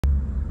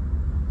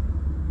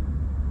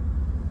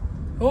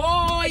Oh,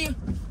 I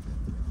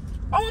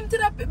want to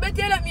that, but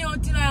you let me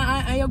out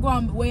and you go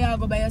and where you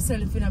go by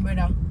yourself, you know,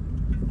 brother.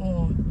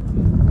 Oh.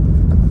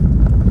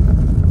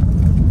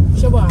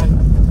 Siobhan,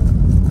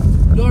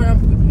 don't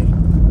ramp with me.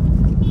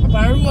 I'm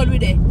on the road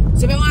with it.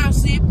 So if you want to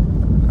sleep,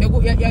 you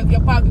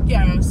park your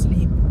car and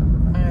sleep.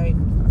 Alright.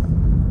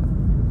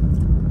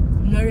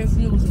 No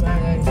refuse,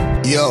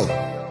 man. Yo.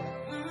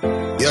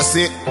 You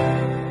see?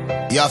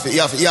 You have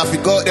to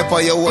go out there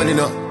for your own, you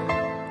know.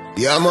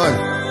 Yeah,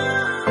 man.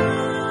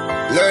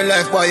 Learn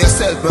life by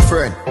yourself, my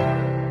friend.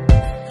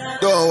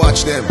 Don't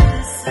watch them.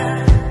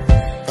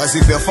 Cause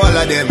if you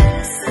follow them,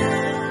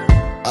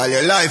 all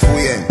your life will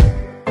end.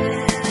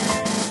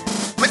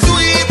 Me do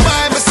it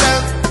by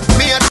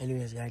myself.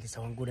 Anyways, guys, it's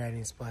a good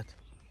hiding spot.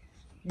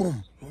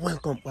 Boom.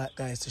 Welcome back,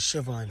 guys, to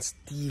Chevron's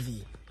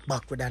TV.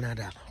 Back with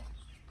another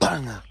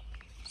banger.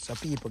 So,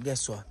 people,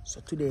 guess what?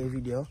 So, today's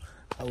video,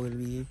 I will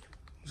be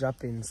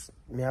dropping.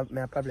 Me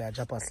probably a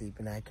drop asleep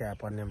and I care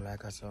upon them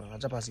like I saw. I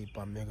drop asleep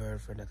on my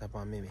girlfriend that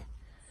upon me.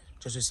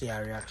 Just to see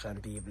her reaction,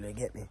 people. You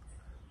get me?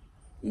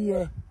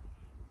 Yeah.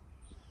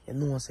 You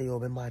know, say, yo,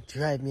 remember,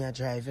 drive,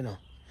 you know.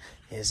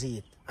 You see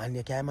it. And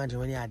you can imagine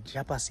when you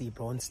drop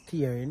asleep on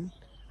steering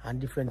and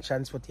different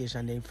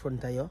transportation in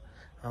front of you,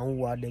 and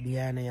who are there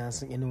behind you,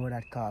 and you know what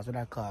that cause? What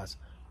that cause?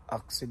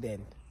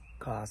 Accident.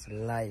 Cause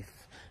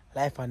life.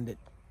 Life and death.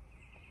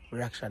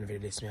 Reaction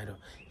video this, man.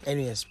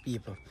 Anyways,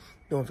 people,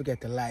 don't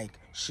forget to like,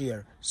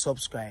 share,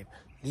 subscribe,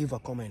 leave a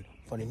comment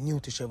for the new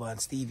to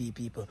Chevron's TV,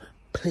 people.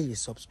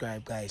 Please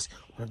subscribe, guys.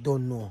 When you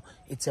don't know,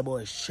 it's your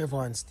boy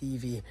Chevron's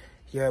TV.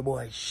 Your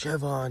boy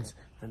Chevron's.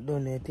 And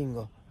don't know anything,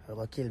 you're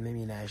gonna kill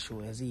me in that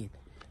show, you see it?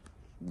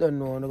 Don't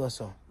know, no go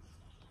so.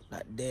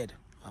 Not dead.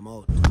 I'm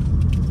out.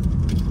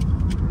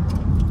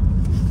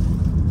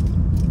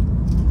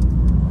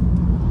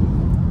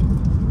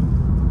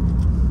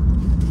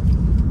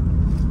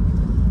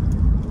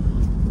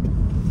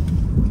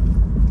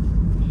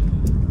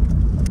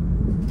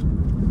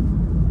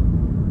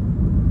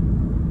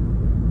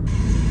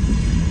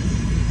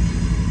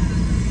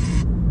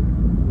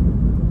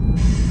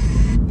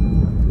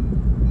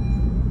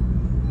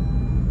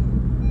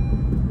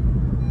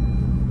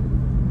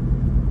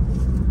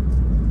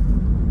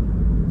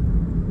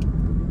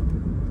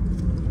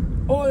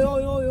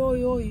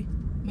 Oi.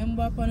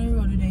 Remember up on the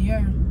road with the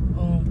year?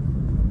 Oh.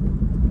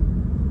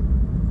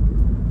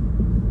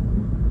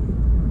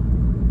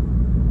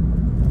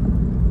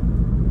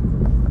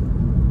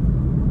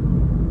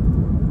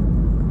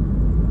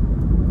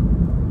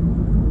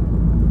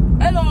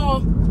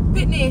 Hello,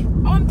 Pitney.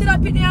 I want to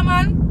that Pitney,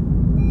 man.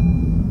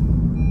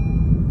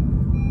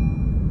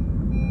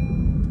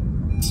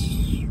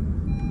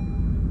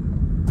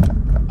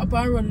 Up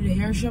on the road with the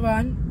year,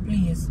 Siobhan,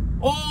 please.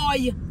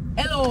 Oi.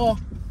 Hello.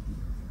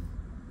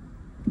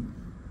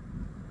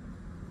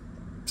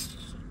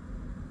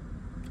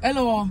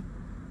 Hello.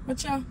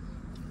 What's up?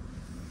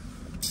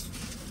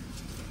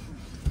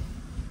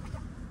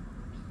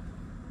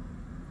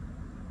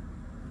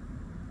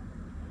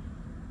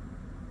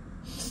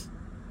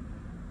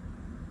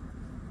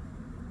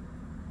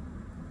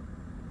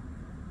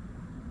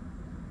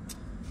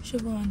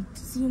 Siobhan,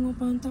 sit down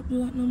up on top of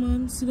that no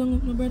man. Sit down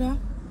up no brother.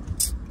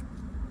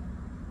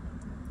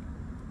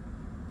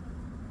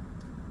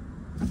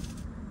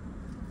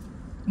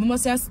 I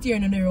must say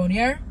steering on the road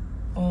here.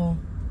 Oh.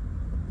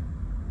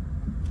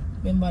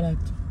 Remember that.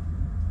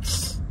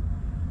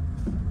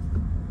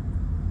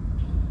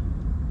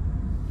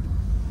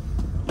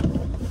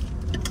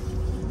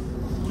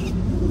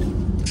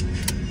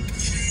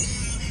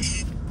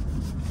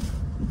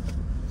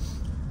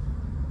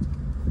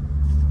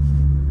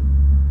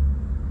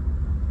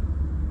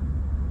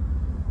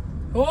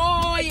 Oi!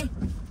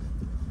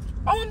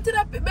 I want to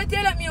that, but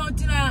you let me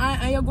out, you know,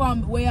 and you go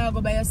where you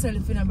go by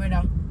yourself, you know,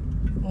 brother.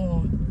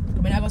 Oh.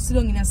 But I go sit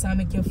down in a sand,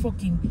 make your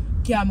fucking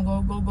car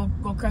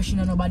go crashing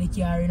on nobody's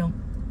car, you know.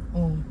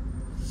 Oh.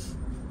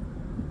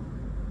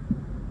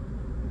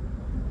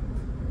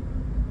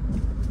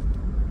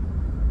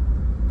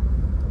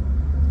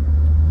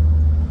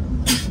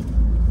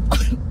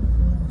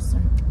 Oh,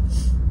 sorry.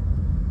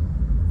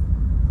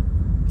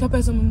 Top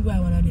of some buy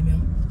one of them, yeah.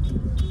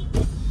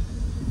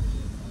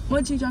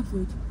 What you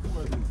jackfruit?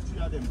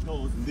 3 of them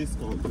 1,000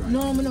 discount, right?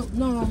 No,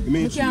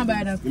 I can't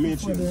buy that for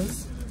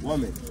 $4. 1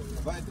 minute.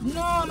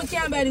 No, I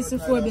can't buy this for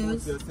 $4.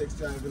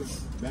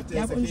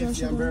 Yeah,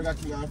 KFC and Burger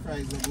King and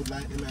fries no good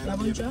like them.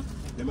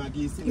 Them a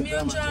give me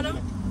 $100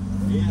 now.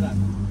 You hear that?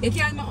 You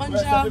can't give me $100.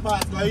 First of the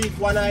pass, go eat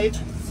one of each.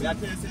 That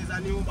place is a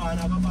newborn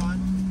of a barn.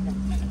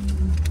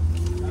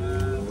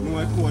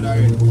 No code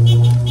already.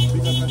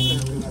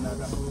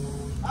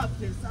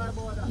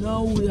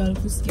 No, we have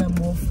to scam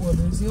more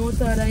 $4. You know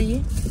what I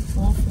mean?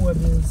 More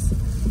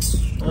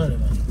 $4. Alright,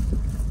 man.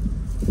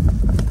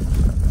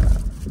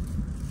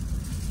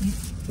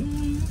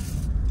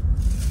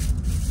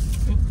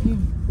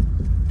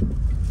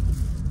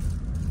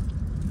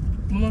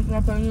 Mama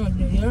clapping out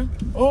there, yeah?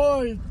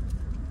 Oh!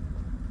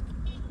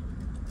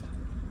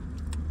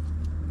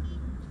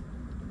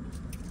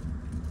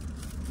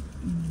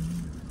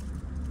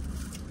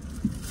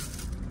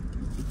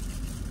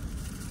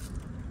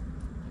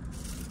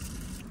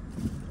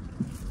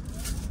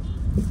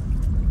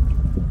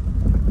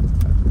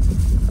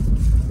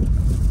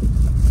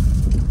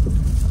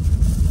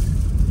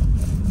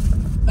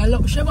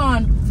 Look,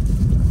 Siobhan.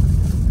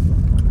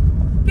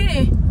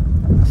 Penny,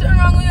 something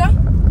wrong with you?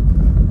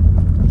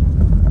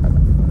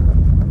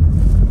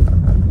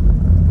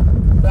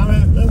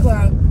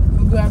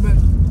 Grab it.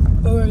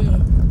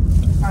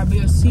 I'll be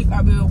a seat,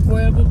 I'll be a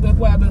boy,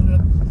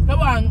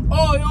 come on.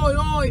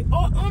 Oi.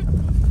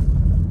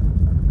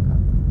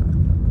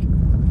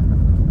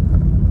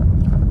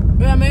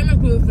 But I may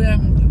make you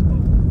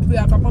we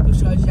have a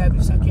publisher job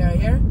this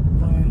here.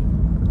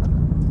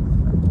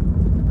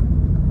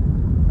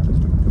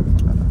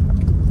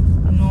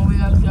 No, we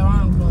have the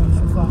one going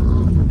so far.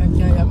 I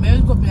can't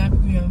make up and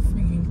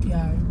freaking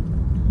care.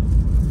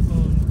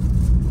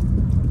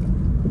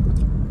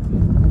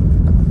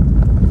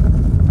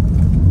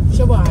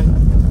 Siobhan,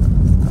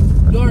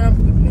 don't ramp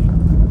with me.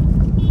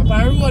 Up on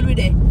the road with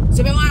it.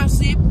 So if you want to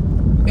sleep,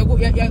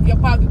 you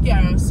park the car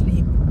and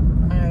sleep.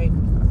 Alright.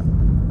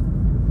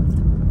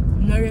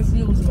 No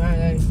refuse my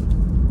life.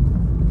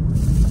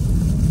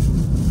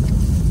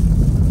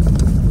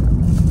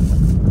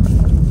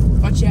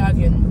 Watch you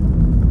again.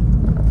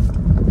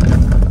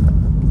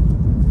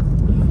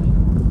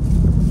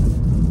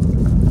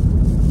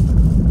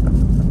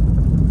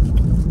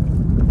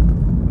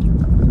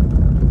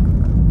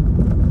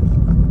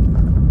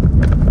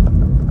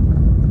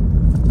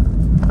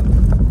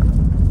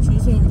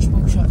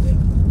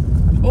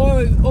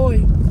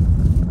 Oi.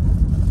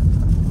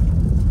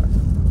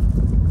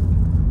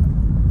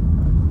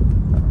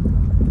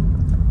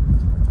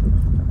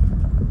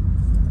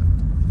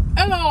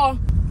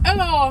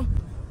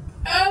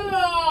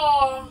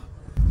 Hello.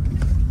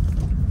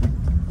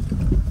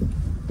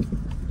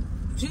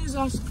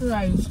 Jesus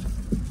Christ.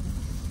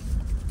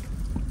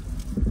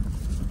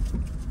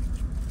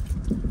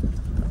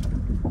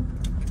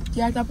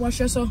 Quer tá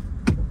poxa só?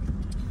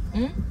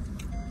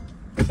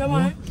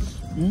 Chama,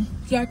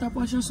 Quer tá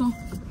poxa só?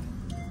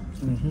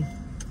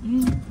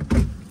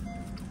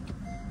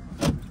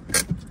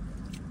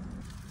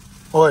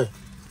 Oi,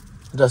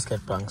 just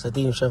get pranked. So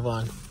Team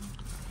Siobhan.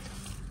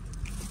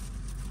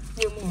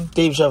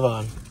 Team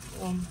Siobhan.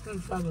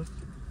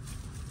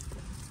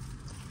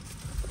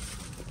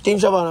 Team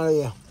Siobhan are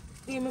here.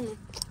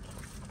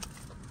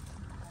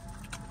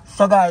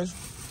 So guys,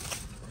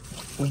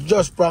 we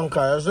just prank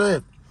her, you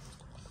see?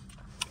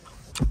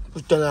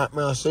 Pretend like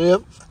me, I see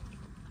it.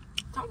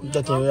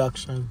 Get a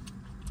reaction.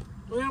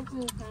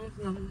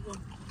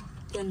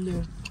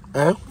 Tender.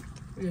 Eh?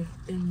 Yeah,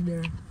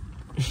 tender.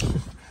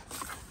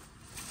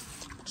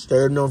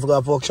 Stay now for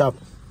the pork shop.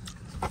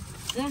 I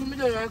don't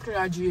like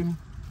a gym.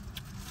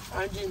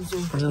 I gym so.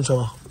 Gym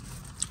so.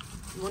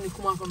 Money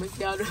come out from my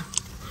yard.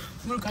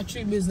 Look at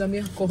 3 bills that me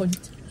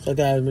account. So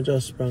guys, me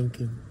just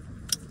pranking.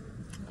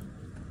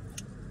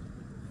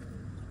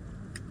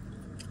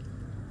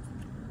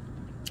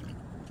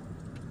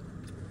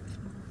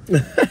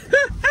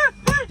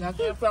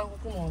 Yeah,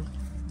 come on.